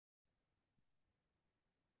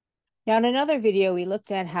Now, in another video, we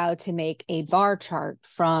looked at how to make a bar chart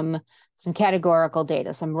from some categorical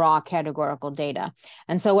data, some raw categorical data.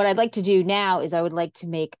 And so what I'd like to do now is I would like to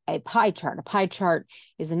make a pie chart. A pie chart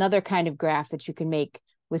is another kind of graph that you can make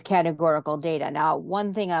with categorical data. Now,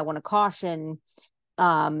 one thing I want to caution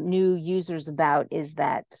new users about is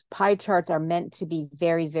that pie charts are meant to be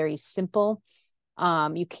very, very simple.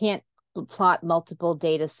 You can't plot multiple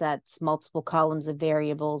data sets, multiple columns of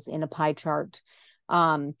variables in a pie chart.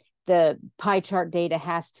 The pie chart data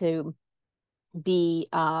has to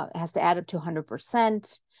add up to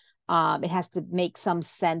 100%. It has to make some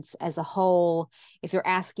sense as a whole. If you're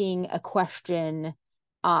asking a question,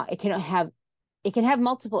 it can have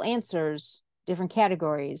multiple answers, different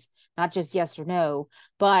categories, not just yes or no,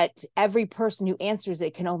 but every person who answers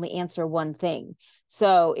it can only answer one thing.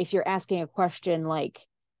 So if you're asking a question like,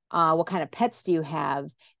 what kind of pets do you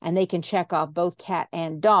have? And they can check off both cat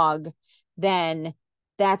and dog, then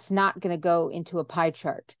that's not going to go into a pie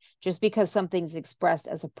chart. Just because something's expressed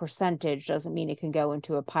as a percentage doesn't mean it can go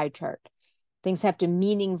into a pie chart. Things have to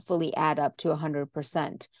meaningfully add up to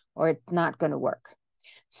 100%, or it's not going to work.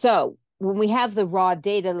 So when we have the raw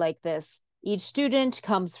data like this, each student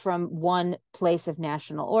comes from one place of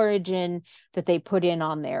national origin that they put in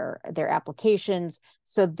on their applications.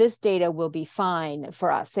 So this data will be fine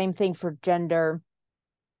for us. Same thing for gender.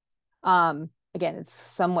 Again, it's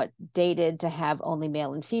somewhat dated to have only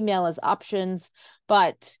male and female as options,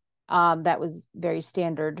 but that was very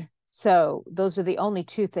standard. So those are the only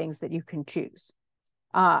two things that you can choose.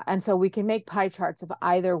 And so we can make pie charts of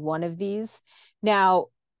either one of these. Now,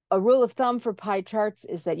 a rule of thumb for pie charts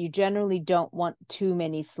is that you generally don't want too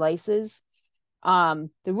many slices. The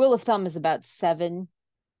rule of thumb is about 7.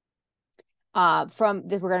 We're going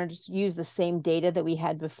to just use the same data that we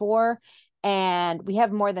had before. And we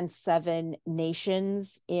have more than 7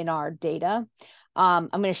 nations in our data. I'm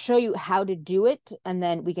going to show you how to do it, and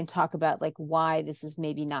then we can talk about like why this is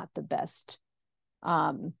maybe not the best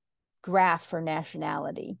graph for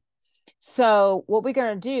nationality. So what we're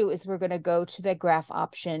going to do is we're going to go to the graph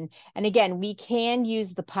option. And again, we can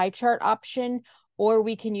use the pie chart option, or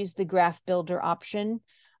we can use the graph builder option.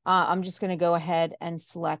 I'm just going to go ahead and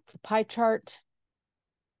select the pie chart.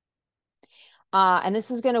 And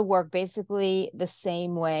this is going to work basically the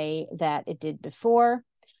same way that it did before.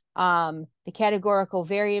 The categorical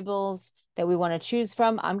variables that we want to choose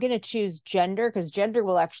from, I'm going to choose gender, because gender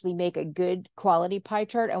will actually make a good quality pie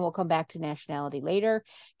chart, and we'll come back to nationality later.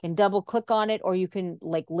 You can double click on it, or you can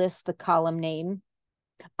like list the column name.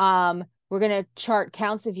 We're going to chart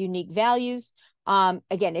counts of unique values.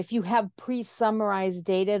 Again, if you have pre-summarized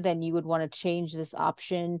data, then you would want to change this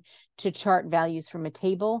option to chart values from a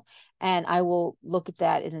table, and I will look at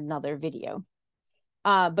that in another video.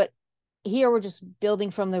 But here we're just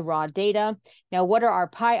building from the raw data. Now, what are our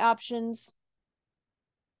pie options?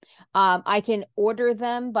 I can order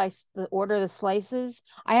them by order the slices.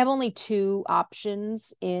 I have only 2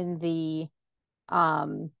 options in the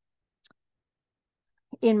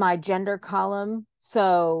in my gender column,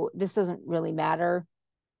 so this doesn't really matter.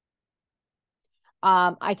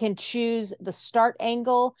 I can choose the start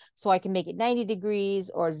angle, so I can make it 90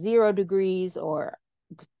 degrees or 0 degrees, or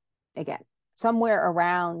again, somewhere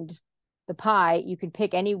around the pie. You can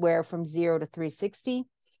pick anywhere from 0 to 360,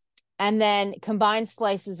 and then combine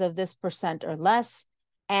slices of this percent or less.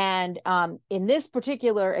 And in this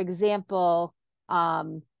particular example,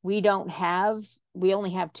 we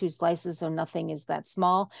only have 2 slices, so nothing is that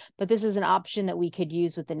small, but this is an option that we could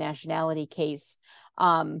use with the nationality case.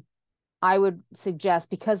 I would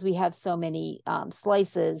suggest, because we have so many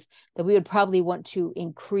slices, that we would probably want to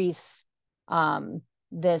increase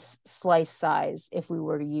this slice size if we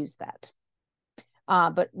were to use that.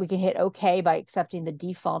 But we can hit OK by accepting the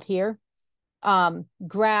default here.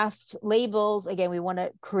 Graph labels, again, we want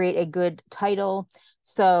to create a good title.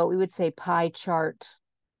 So we would say pie chart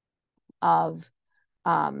of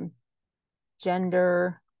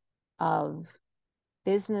gender of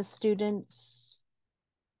business students.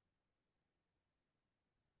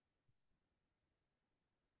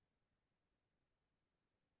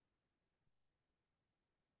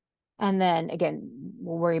 And then again,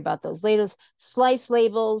 we'll worry about those later. Slice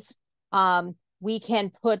labels, we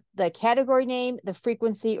can put the category name, the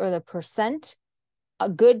frequency, or the percent. A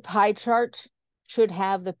good pie chart should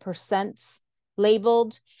have the percents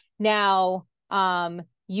labeled. Now,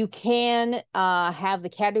 you can have the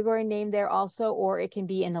category name there also, or it can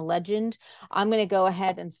be in a legend. I'm going to go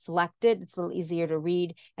ahead and select it. It's a little easier to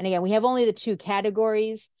read. And again, we have only the 2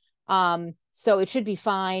 categories. So it should be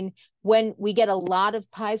fine. When we get a lot of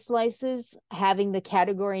pie slices, having the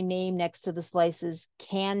category name next to the slices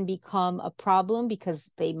can become a problem because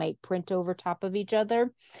they might print over top of each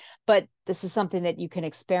other. But this is something that you can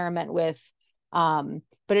experiment with.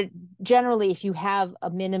 But generally, if you have a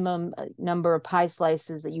minimum number of pie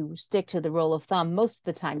slices that you stick to the rule of thumb, most of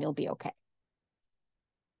the time you'll be okay.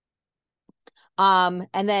 And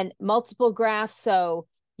then multiple graphs. So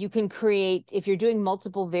you can create, if you're doing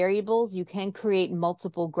multiple variables, you can create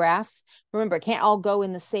multiple graphs. Remember, it can't all go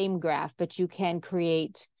in the same graph, but you can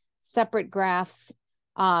create separate graphs.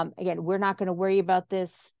 Again, we're not going to worry about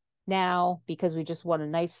this now because we just want a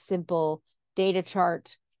nice, simple data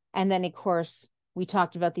chart. And then, of course, we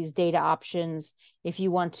talked about these data options. If you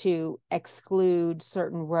want to exclude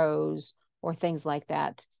certain rows or things like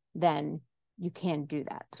that, then you can do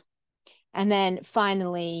that. And then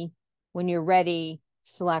finally, when you're ready,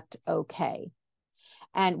 select OK.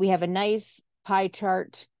 And we have a nice pie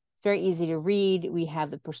chart. It's very easy to read. We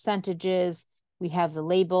have the percentages. We have the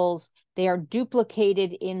labels. They are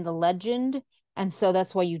duplicated in the legend. And so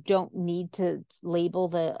that's why you don't need to label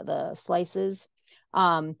the slices.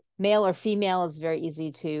 Male or female is very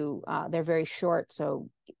easy to, they're very short, so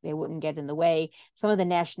they wouldn't get in the way. Some of the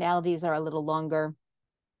nationalities are a little longer.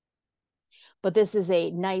 But this is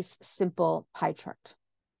a nice, simple pie chart.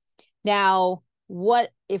 Now,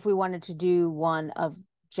 what if we wanted to do one of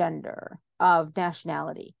gender, of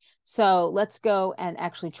nationality? So let's go and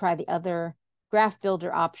actually try the other graph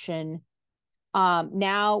builder option.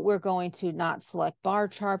 Now we're going to not select bar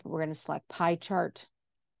chart, but we're going to select pie chart.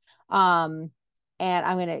 And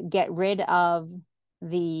I'm going to get rid of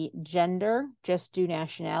the gender, just do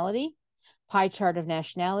nationality. Pie chart of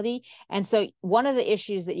nationality. And so one of the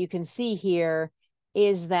issues that you can see here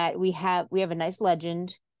is that we have a nice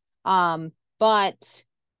legend, but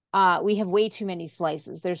we have way too many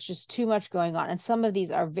slices. There's just too much going on. And some of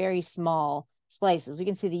these are very small slices. We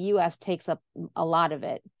can see the US takes up a lot of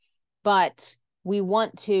it, but we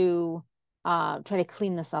want to try to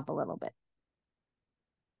clean this up a little bit.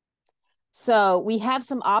 So we have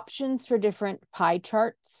some options for different pie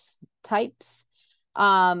charts types.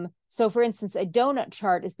 So for instance, a donut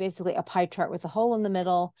chart is basically a pie chart with a hole in the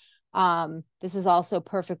middle. This is also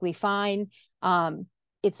perfectly fine.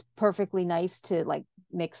 It's perfectly nice to like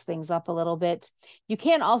mix things up a little bit. You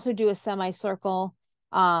can also do a semicircle,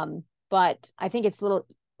 but I think it's a little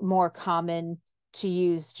more common to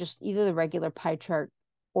use just either the regular pie chart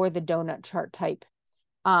or the donut chart type.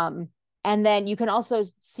 And then you can also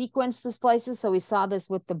sequence the slices. So we saw this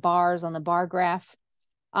with the bars on the bar graph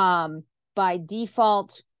by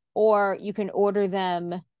default, or you can order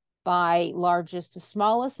them by largest to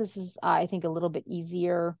smallest. This is, I think, a little bit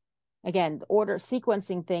easier. Again, the order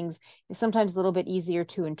sequencing things is sometimes a little bit easier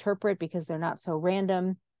to interpret because they're not so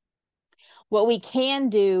random. What we can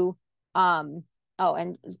do, oh,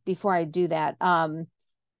 and before I do that,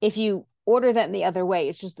 if you order them the other way,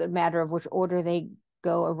 it's just a matter of which order they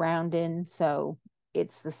go around in. So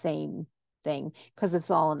it's the same thing because it's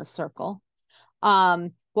all in a circle.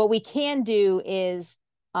 What we can do is,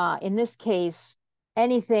 in this case,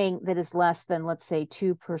 anything that is less than, let's say,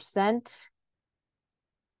 2%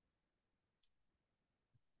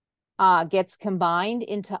 gets combined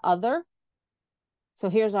into other. So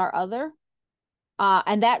here's our other.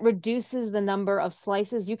 And that reduces the number of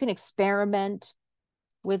slices. You can experiment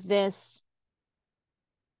with this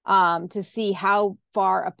to see how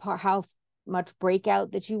far apart, how much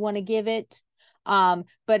breakout that you want to give it.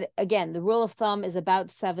 But again, the rule of thumb is about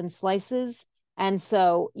 7 slices. And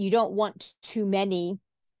so you don't want too many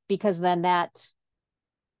because then that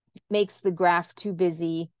makes the graph too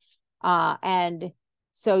busy. And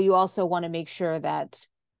so you also want to make sure that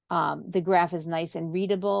the graph is nice and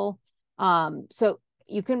readable. So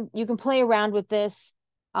you can play around with this.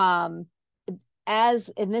 As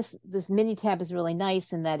in this Minitab is really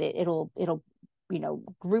nice in that it'll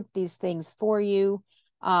group these things for you,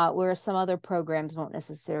 whereas some other programs won't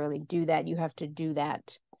necessarily do that. You have to do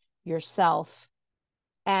that yourself.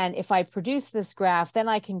 And if I produce this graph, then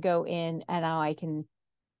I can go in and now I can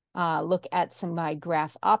look at some of my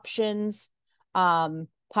graph options.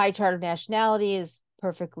 Pie chart of nationality is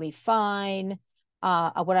perfectly fine.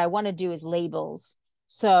 What I want to do is labels.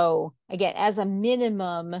 So again, as a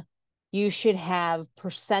minimum, you should have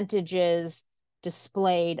percentages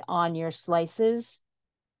displayed on your slices.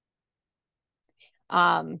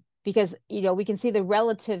 Because, we can see the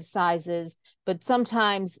relative sizes, but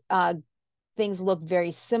sometimes things look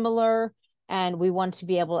very similar and we want to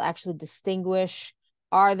be able to actually distinguish,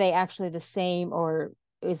 are they actually the same or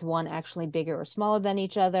is one actually bigger or smaller than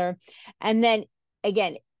each other? And then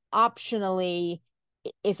again, optionally,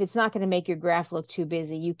 if it's not going to make your graph look too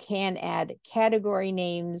busy, you can add category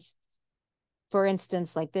names. For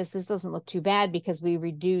instance, like this doesn't look too bad because we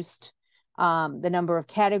reduced the number of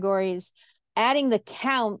categories. Adding the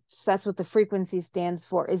counts, that's what the frequency stands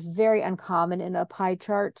for, is very uncommon in a pie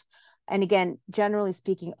chart. And again, generally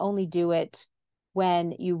speaking, only do it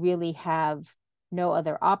when you really have no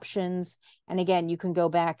other options. And again, you can go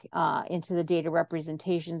back into the data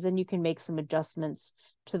representations and you can make some adjustments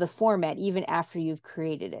to the format even after you've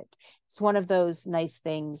created it. It's one of those nice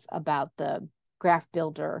things about the graph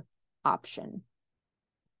builder option.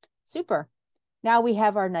 Super. Now we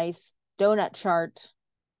have our nice donut chart,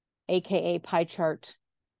 aka pie chart,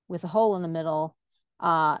 with a hole in the middle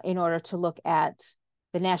in order to look at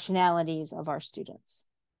the nationalities of our students.